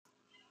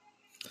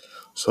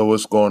So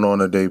what's going on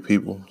today,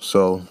 people?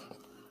 So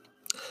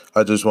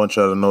I just want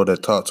y'all to know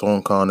that Talk to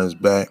Him Con is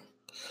back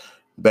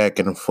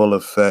in full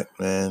effect,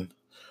 man.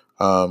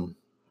 Um,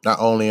 Not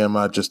only am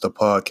I just a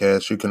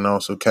podcast, you can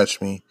also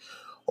catch me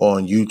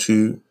on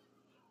YouTube,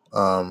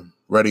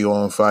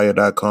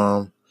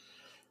 RadioOnFire.com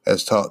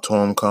as Talk to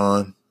Him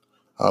Con.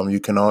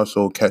 You can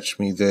also catch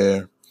me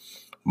there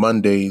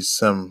Mondays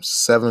from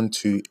 7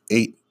 to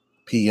 8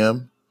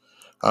 p.m.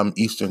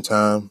 Eastern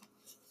Time.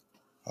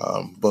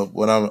 But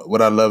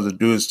what I love to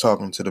do is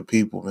talking to the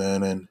people,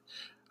 man, and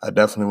I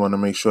definitely want to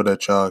make sure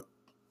that y'all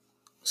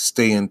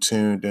stay in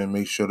tuned and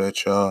make sure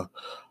that y'all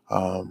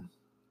um,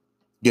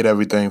 get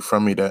everything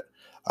from me that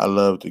I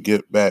love to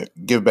give back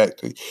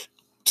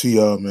to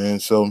y'all, man.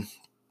 So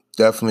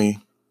definitely,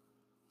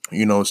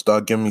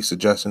 start giving me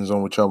suggestions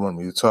on what y'all want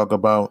me to talk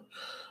about.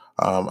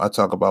 I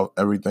talk about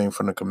everything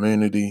from the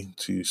community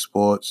to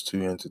sports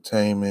to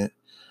entertainment,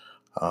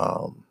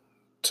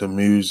 to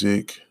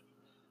music,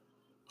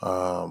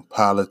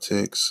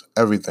 politics,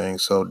 everything.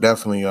 So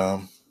definitely,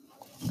 I'm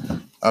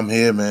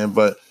here, man.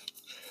 But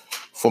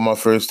for my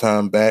first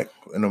time back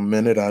in a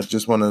minute, I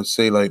just want to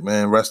say,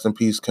 man, rest in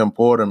peace, Kim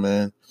Porter,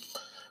 man.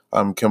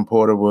 Kim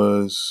Porter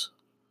was,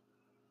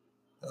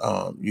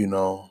 you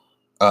know,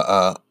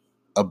 a,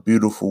 a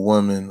beautiful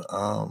woman.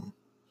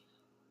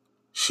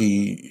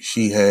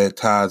 She had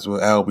ties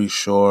with Albie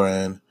Shore,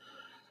 and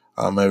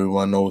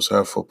everyone knows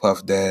her for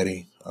Puff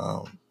Daddy.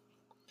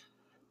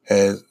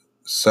 Had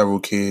several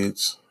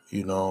kids,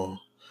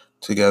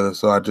 together.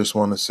 So I just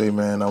want to say,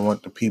 man, I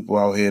want the people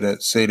out here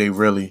that say they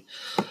really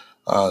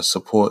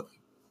support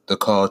the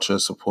culture,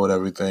 support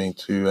everything,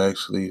 to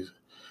actually,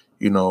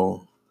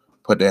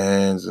 put their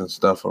hands and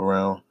stuff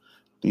around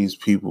these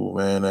people,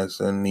 man, that's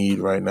in need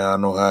right now. I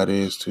know how it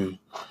is to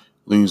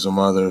lose a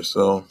mother.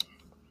 So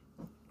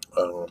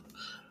um,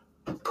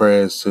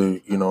 prayers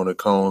to, the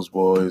Combs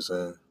boys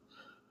and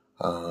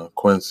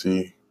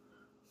Quincy.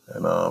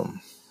 And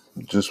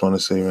just want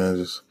to say, man,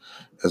 just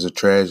as a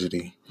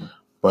tragedy.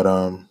 But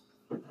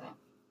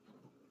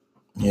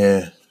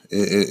yeah,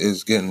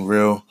 it's getting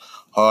real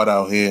hard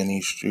out here in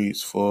these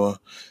streets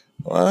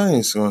I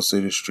ain't going to say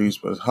the streets,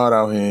 but it's hard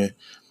out here,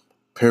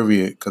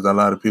 period. Because a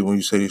lot of people, when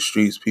you say the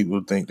streets,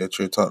 people think that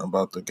you're talking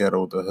about the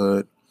ghetto, the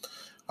hood.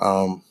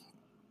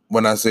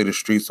 When I say the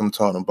streets, I'm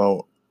talking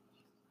about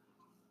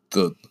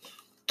the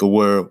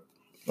world.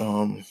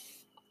 Um,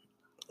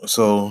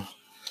 so,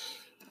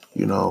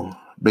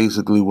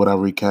 basically what I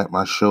recap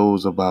my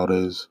shows about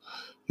is,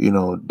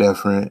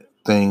 different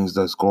things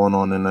that's going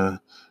on in the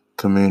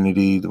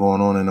community,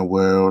 going on in the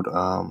world.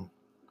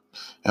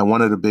 And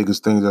one of the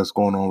biggest things that's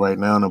going on right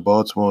now in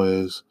Baltimore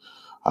is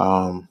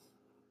um,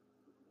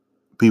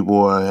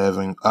 people are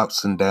having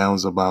ups and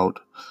downs about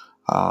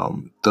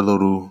the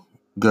little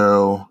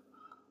girl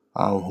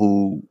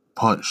who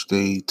punched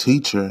a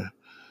teacher.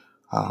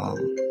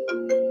 Um,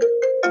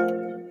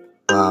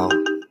 wow.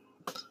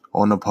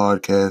 On the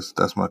podcast,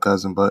 that's my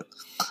cousin, but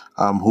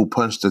who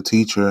punched a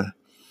teacher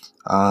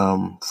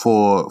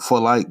for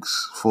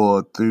likes, for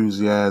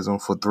enthusiasm,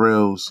 for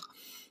thrills,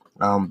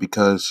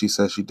 because she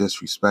said she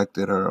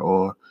disrespected her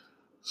or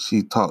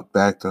she talked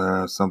back to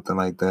her or something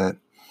like that.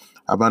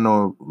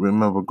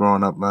 Remember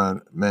growing up,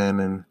 man,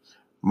 in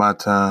my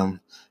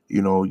time,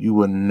 you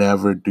would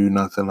never do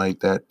nothing like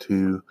that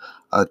to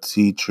a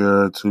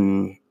teacher,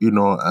 to,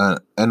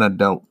 an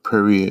adult,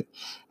 period.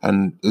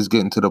 And it's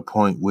getting to the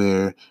point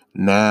where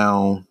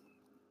now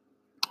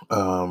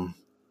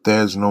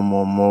there's no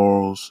more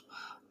morals,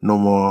 no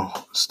more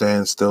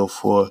standstill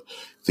for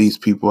these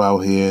people out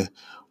here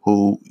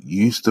who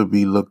used to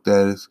be looked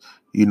at as,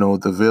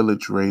 the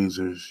village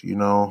raisers,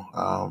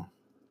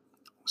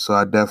 So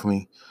I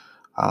definitely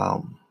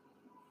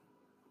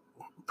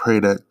pray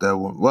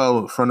that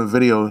well, from the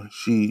video,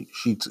 she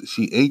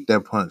ate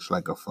that punch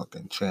like a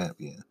fucking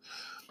champion.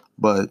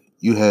 But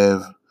you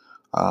have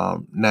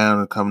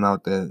now coming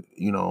out that,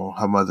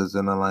 her mother's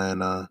in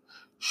Atlanta.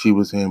 She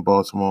was in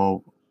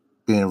Baltimore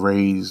being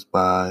raised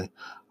by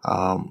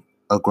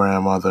a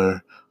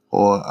grandmother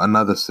or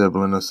another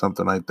sibling or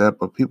something like that.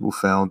 But people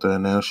found her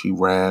and now she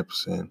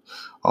raps and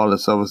all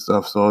this other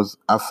stuff. So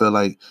I feel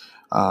like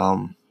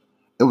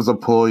it was a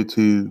ploy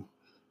to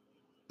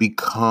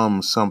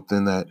become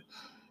something that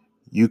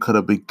you could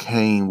have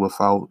became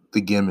without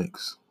the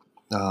gimmicks.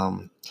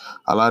 A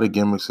lot of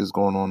gimmicks is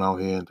going on out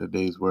here in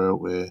today's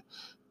world where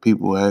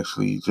people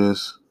actually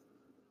just,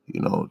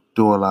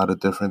 do a lot of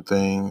different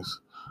things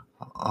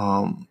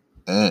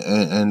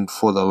and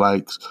for the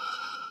likes.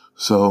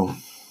 So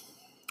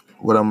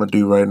what I'm going to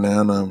do right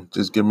now,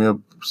 just give me a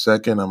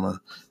second. I'm going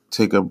to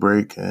take a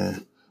break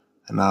and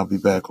I'll be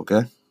back,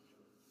 okay?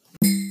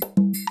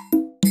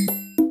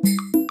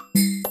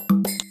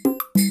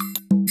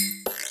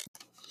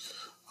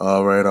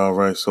 All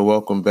right. So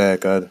welcome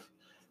back. I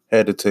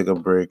had to take a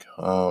break,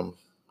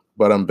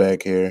 but I'm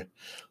back here.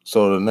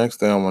 So the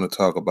next thing I want to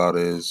talk about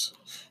is,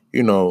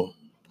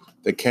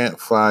 the Camp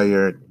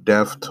Fire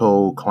death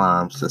toll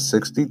climbs to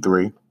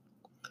 63.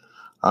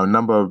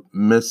 Number of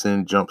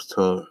missing jumps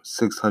to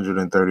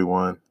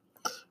 631.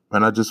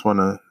 Man, I just want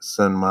to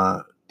send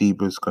my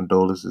deepest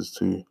condolences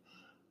to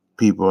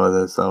people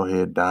that's out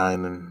here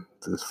dying in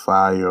this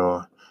fire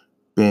or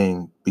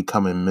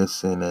becoming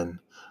missing and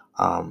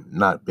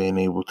not being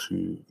able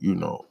to,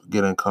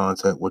 get in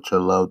contact with your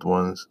loved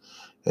ones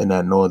in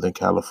that Northern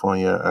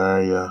California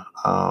area.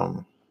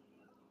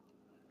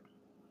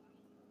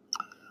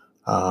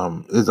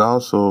 It's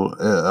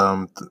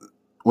also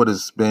what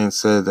is being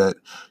said that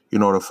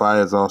the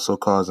fire is also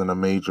causing a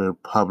major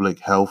public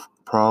health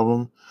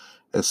problem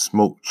as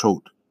smoke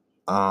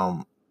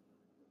um,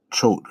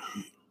 choked.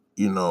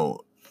 You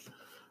know,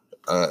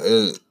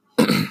 it,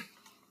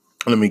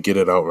 let me get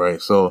it out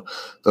right. So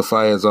the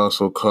fire is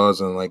also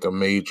causing like a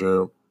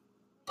major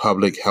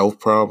public health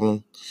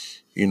problem.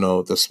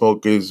 The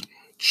smoke is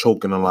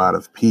choking a lot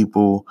of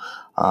people.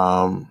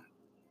 Um,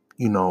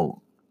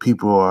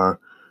 People are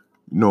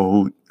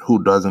who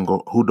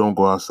don't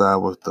go outside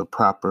with the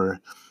proper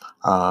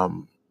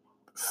um,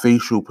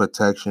 facial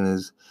protection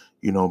is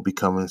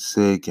becoming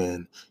sick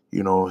and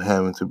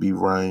having to be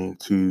running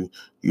to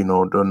the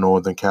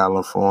Northern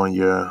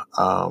California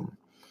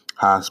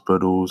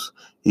hospitals,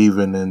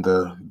 even in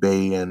the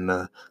Bay and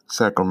the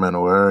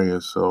Sacramento area.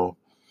 So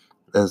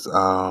it's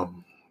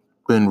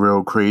been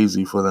real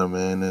crazy for them,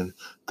 man. And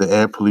the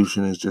air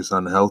pollution is just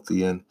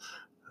unhealthy and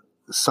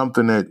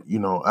something that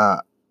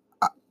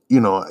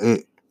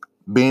it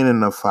being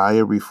in a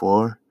fire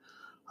before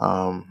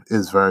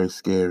is very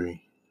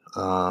scary.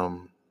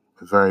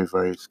 Very,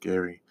 very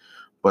scary.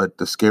 But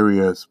the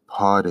scariest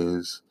part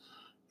is,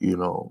 you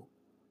know,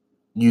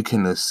 you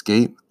can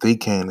escape. They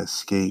can't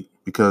escape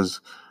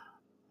because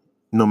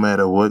no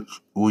matter what,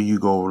 where you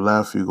go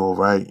left, you go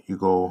right, you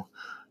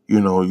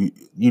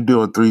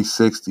do a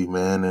 360,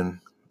 man, and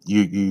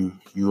you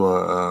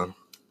are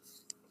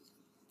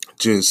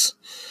just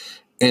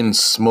in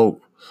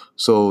smoke.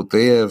 So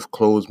they have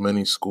closed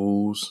many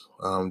schools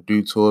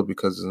due to it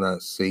because it's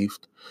not safe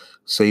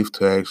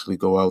to actually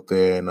go out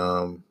there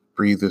and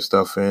breathe this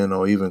stuff in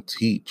or even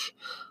teach.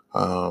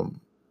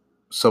 Um,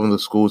 some of the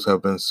schools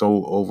have been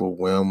so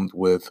overwhelmed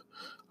with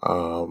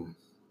um,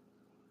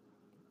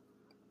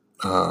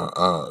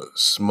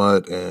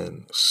 smut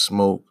and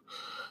smoke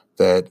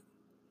that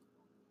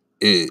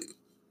it,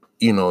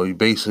 you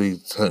basically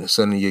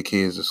sending your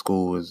kids to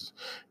school is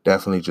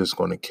definitely just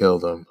going to kill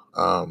them.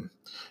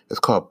 It's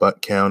called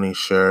Butt County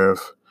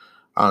Sheriff.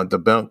 The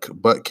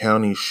Butt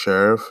County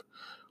Sheriff,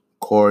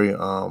 Corey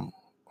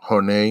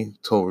Horney,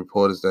 told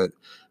reporters that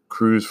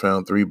crews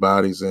found 3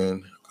 bodies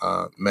in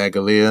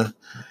Magalia,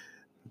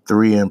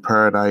 3 in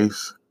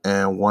Paradise,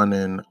 and 1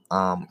 in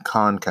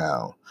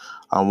Concal.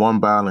 One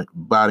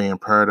body in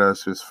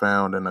Paradise was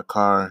found in a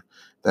car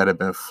that had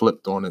been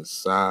flipped on its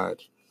side.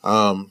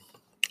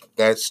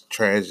 That's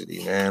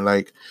tragedy, man.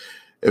 Like,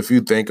 if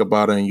you think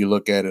about it and you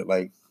look at it,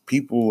 like,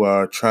 people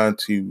are trying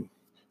to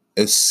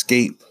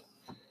escape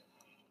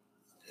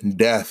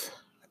death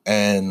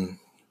and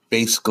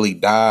basically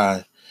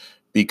die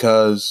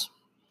because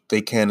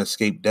they can't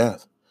escape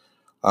death.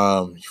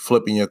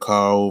 Flipping your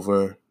car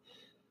over,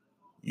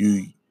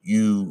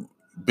 you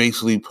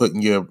basically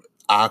putting your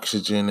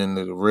oxygen in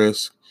the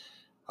risk,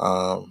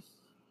 um,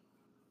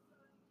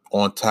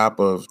 on top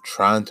of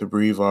trying to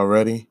breathe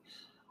already.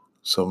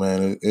 So,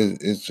 man,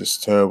 it's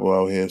just terrible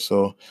out here.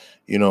 So,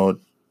 you know,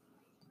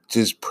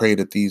 just pray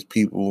that these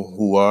people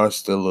who are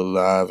still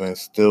alive and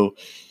still,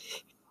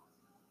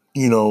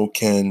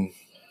 can,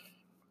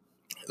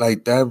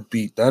 like,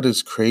 that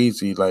is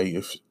crazy. Like,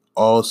 if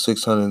all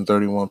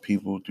 631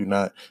 people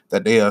that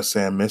they are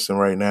saying missing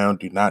right now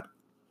do not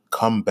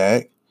come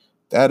back,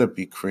 that'd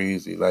be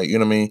crazy. Like, you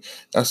know what I mean?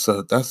 That's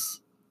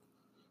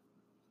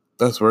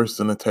worse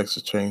than the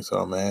Texas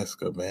Chainsaw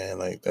Massacre, man.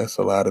 Like, that's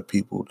a lot of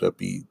people that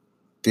be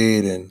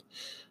dead and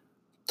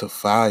to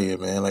fire,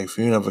 man. Like, if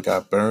you never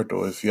got burnt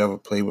or if you ever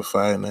played with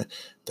fire,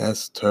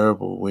 that's a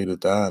terrible way to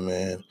die,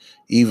 man.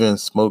 Even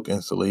smoke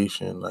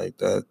insulation, like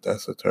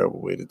that's a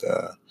terrible way to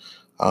die.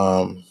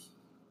 Um,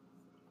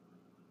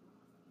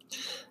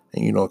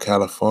 and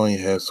California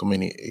has so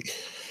many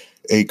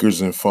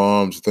acres and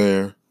farms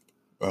there.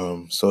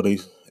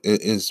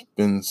 It's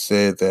been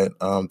said that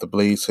the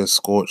blaze has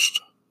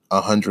scorched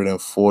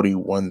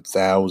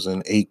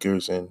 141,000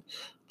 acres and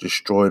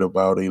destroyed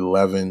about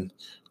 11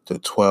 to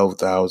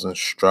 12,000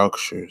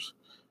 structures.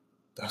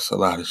 That's a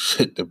lot of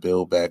shit to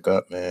build back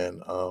up,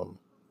 man.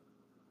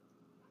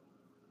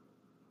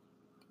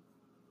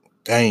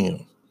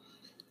 Damn,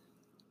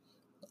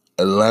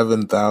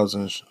 11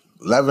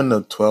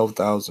 to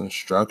 12,000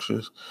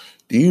 structures.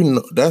 Do you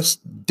know that's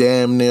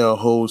damn near a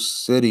whole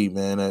city,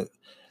 man? That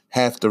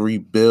have to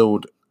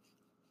rebuild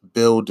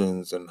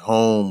buildings and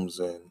homes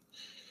and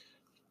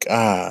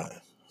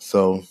God.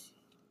 So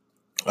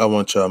I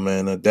want y'all,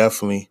 man, to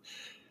definitely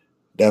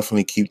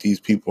keep these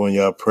people in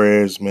your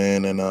prayers,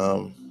 man.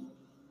 And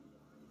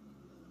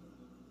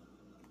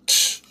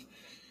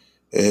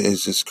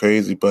it's just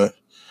crazy. But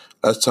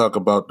let's talk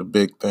about the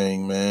big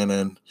thing, man.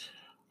 And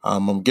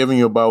I'm giving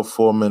you about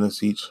 4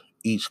 minutes each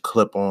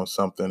clip on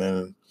something,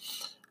 and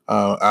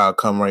I'll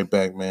come right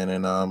back, man.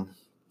 And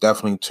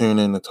definitely tune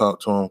in to Talk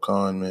to Him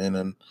Con, man.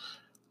 And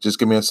Just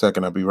give me a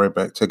second. I'll be right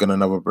back. Taking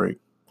another break.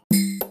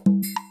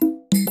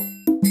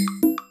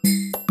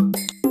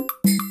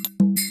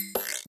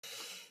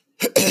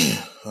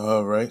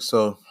 All right.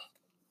 So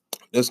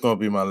this is going to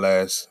be my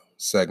last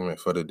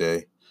segment for the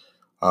day.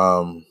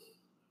 I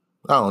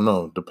don't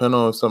know. Depending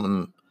on if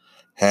something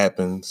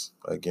happens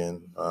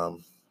again,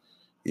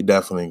 you're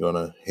definitely going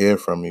to hear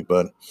from me.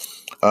 But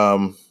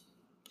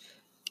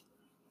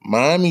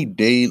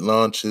Miami-Dade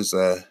launches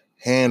a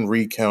hand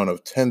recount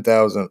of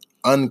 10,000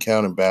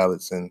 uncounted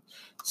ballots in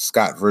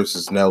Scott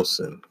versus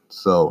Nelson.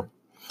 So,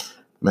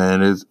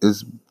 man,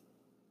 it's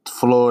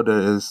Florida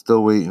is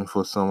still waiting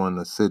for someone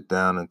to sit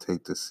down and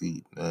take the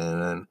seat.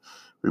 And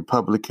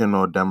Republican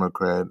or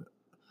Democrat,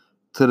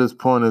 to this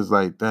point, is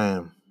like,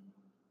 damn,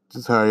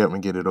 just hurry up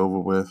and get it over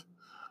with.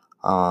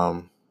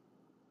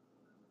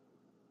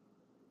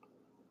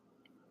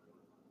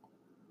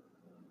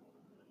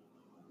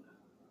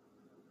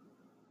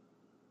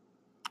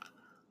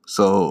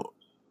 So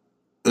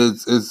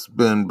it's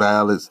been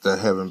ballots that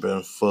haven't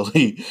been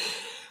fully,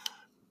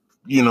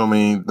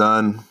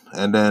 done.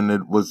 And then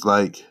it was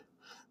like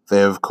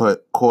they've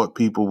caught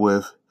people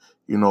with,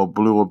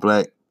 blue or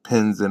black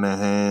pens in their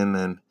hand,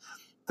 and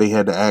they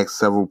had to ask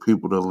several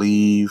people to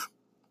leave.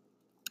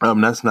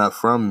 That's not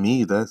from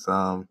me. That's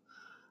from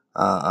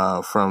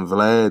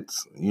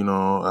Vlad's,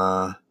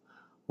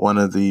 one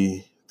of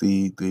the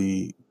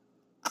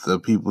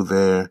people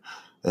there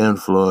in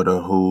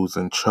Florida who's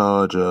in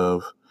charge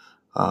of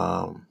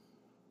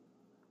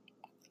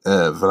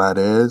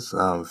Valdez,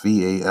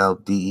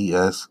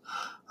 Valdes,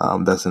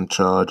 that's in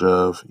charge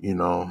of,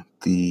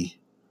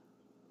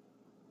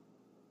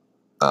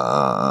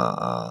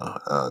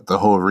 the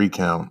whole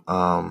recount,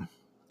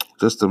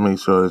 just to make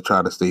sure to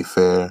try to stay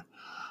fair.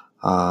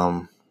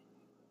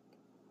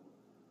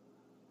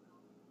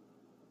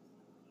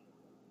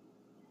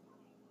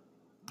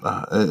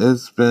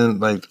 It's been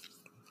like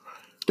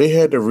they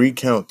had to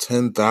recount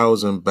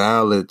 10,000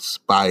 ballots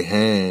by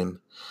hand,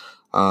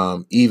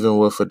 even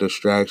with a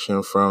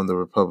distraction from the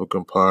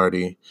Republican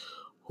Party,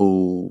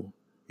 who,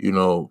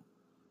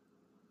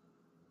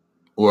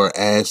 were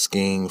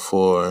asking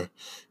for,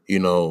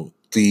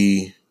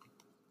 the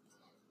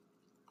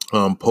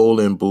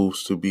polling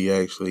booths to be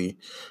actually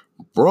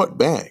brought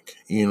back,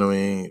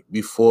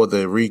 before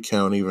the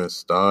recount even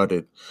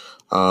started,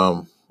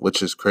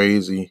 which is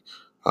crazy.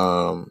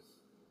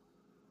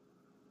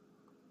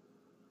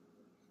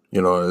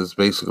 It's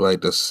basically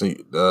like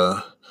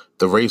the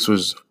race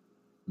was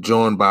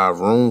joined by a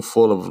room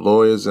full of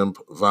lawyers and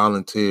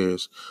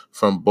volunteers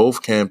from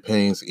both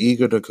campaigns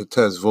eager to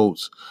contest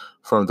votes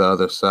from the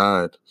other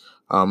side.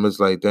 It's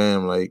like,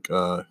 damn, like,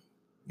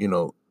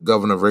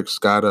 Governor Rick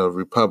Scott, a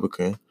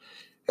Republican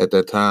at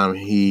that time,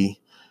 he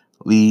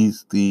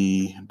leads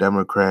the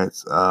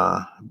Democrats,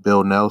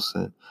 Bill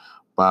Nelson,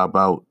 by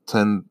about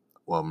 10,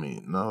 I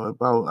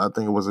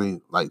think it was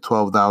like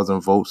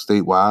 12,000 votes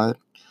statewide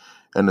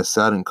in the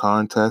Southern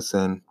contest.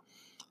 And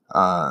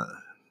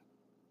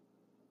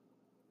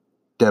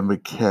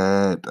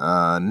Democrat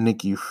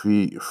Nikki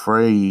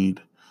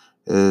Fried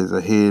is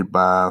ahead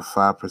by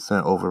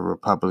 5% over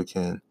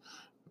Republican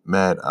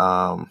Matt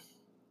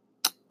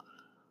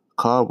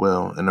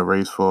Caldwell in the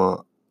race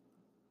for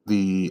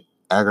the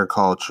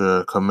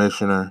agriculture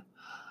commissioner.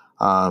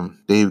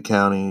 Dade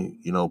County,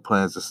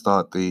 plans to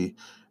start the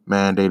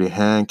mandated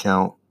hand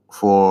count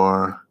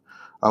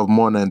of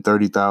more than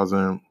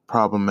 30,000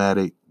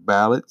 problematic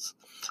ballots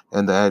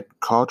in the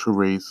agricultural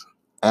race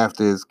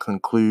after it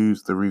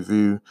concludes the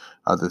review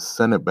of the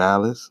Senate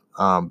ballots.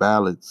 Like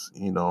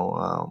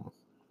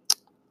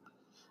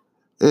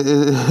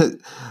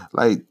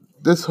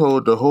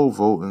the whole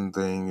voting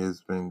thing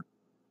has been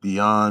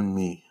beyond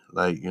me.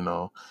 Like,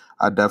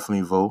 I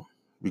definitely vote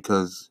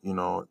because,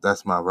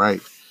 that's my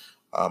right.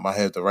 I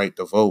have the right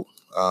to vote.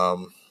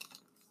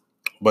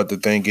 But the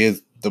thing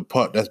is, the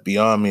part that's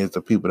beyond me is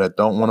the people that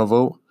don't want to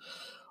vote,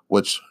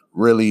 which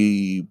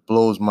really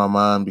blows my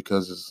mind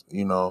because it's,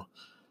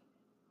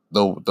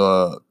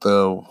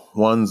 the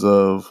ones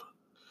of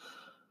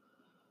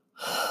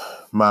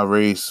my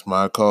race,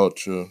 my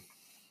culture,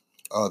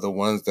 are the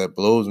ones that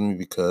blows me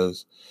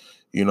because,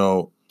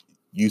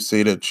 you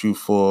say that you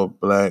for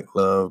black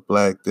love,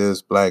 black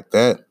this, black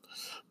that,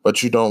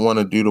 but you don't want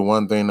to do the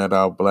one thing that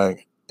our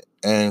black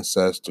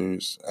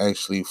ancestors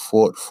actually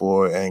fought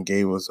for and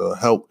give us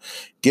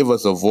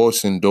a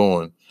voice in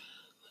doing.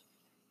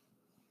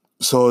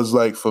 So it's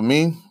like, for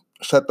me,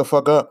 shut the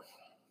fuck up.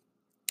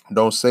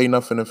 Don't say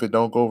nothing if it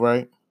don't go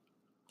right.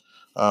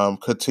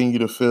 Continue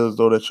to feel as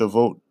though that your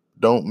vote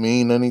don't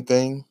mean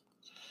anything,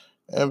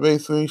 and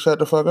basically shut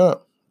the fuck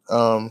up.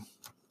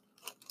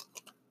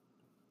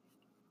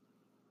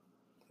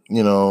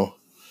 You know,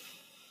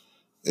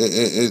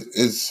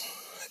 it's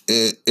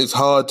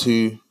hard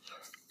to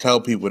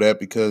tell people that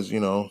because you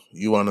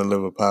want to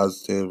live a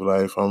positive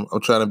life. I'm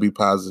trying to be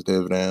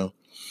positive now,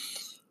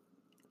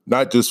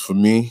 not just for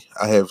me.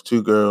 I have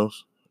 2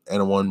 girls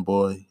and 1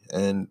 boy,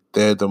 and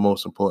they're the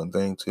most important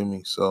thing to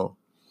me. So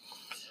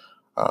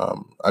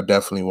I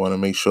definitely want to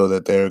make sure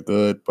that they're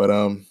good. But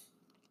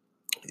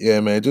yeah,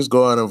 man, just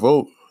go out and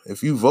vote.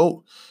 If you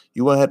vote,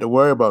 you won't have to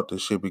worry about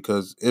this shit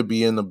because it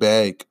be in the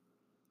bag.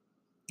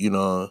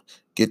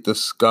 Get the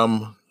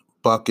scum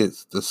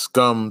buckets, the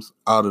scums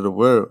out of the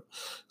world.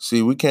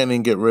 See, we can't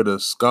even get rid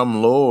of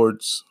scum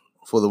lords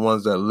for the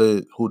ones that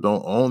live who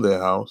don't own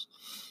their house.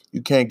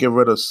 You can't get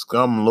rid of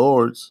scum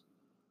lords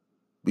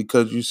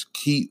because you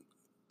keep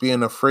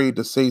being afraid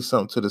to say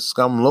something to the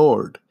scum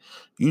lord.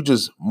 You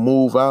just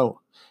move out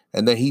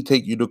and then he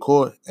take you to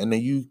court and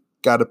then you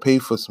got to pay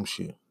for some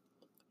shit.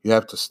 You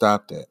have to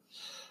stop that.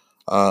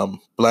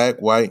 Black,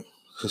 white,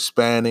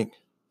 Hispanic,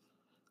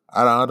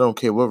 I don't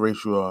care what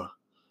race you are.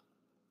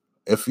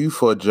 If you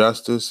for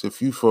justice,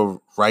 if you for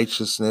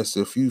righteousness,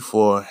 if you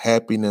for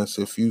happiness,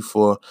 if you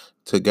for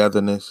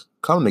togetherness,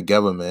 come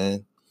together,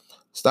 man.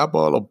 Stop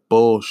all the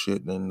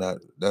bullshit and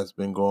that's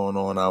been going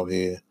on out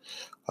here.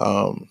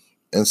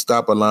 And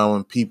stop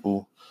allowing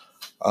people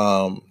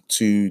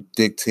to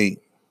dictate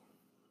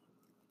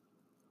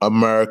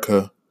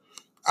America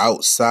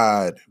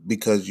outside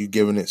because you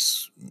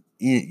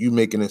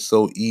making it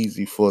so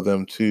easy for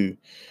them to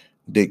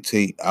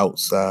dictate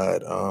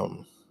outside.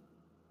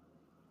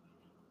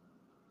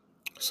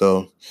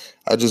 So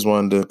I just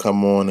wanted to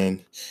come on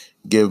and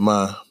give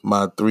my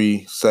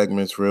 3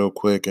 segments real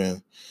quick,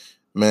 and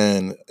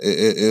man,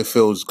 it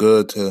feels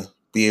good to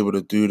be able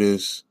to do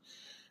this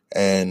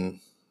and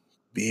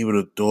be able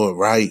to do it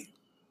right.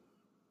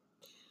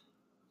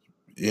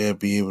 Yeah,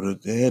 be able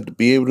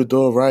to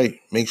do it right.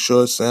 Make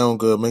sure it sound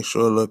good. Make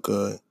sure it look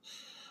good.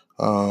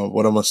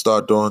 What I'm gonna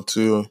start doing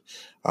too,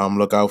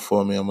 look out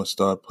for me. I'm gonna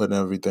start putting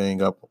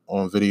everything up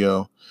on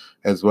video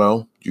as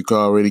well. You can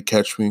already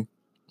catch me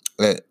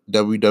at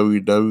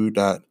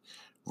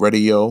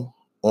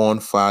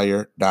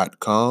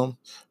www.radioonfire.com.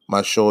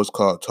 My show is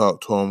called Talk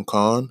to Him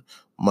Con,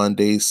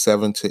 Mondays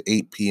 7 to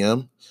 8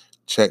 p.m.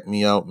 Check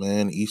me out,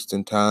 man,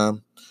 Eastern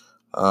time.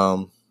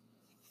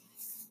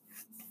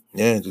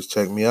 Just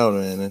check me out,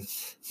 man. And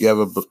you have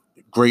a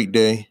great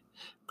day,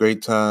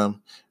 great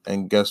time.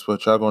 And guess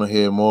what? Y'all going to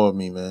hear more of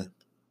me, man.